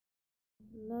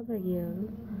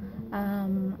Supergirl.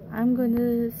 I'm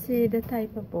gonna say the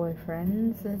type of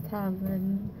boyfriends that have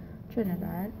in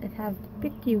Trinidad. It have the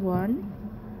picky one,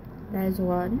 there's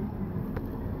one.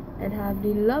 It have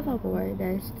the lover boy,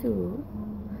 there's two.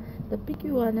 The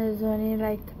picky one is only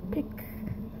like to pick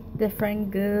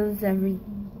different girls every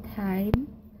time,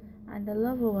 and the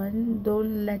lover one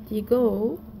don't let you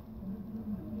go.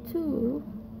 Two,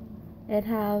 it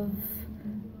have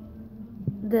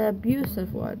the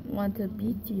abusive one, want to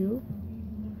beat you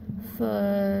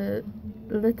for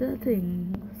little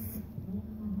things.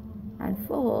 And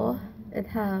four, it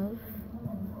have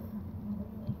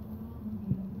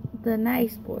the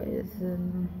nice boys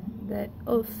and that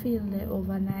feel they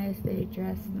over nice, they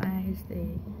dress nice,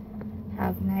 they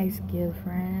have nice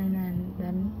girlfriend and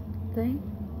them thing.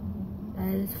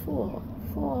 That is four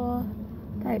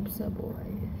types of boys.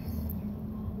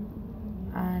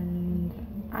 And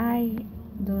I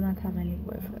do not have any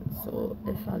boyfriend, so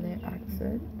if I like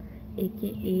accent,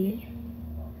 aka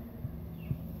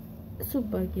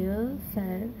Supergirl,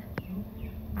 said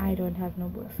I don't have no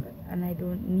boyfriend and I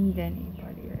don't need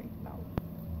anybody right now.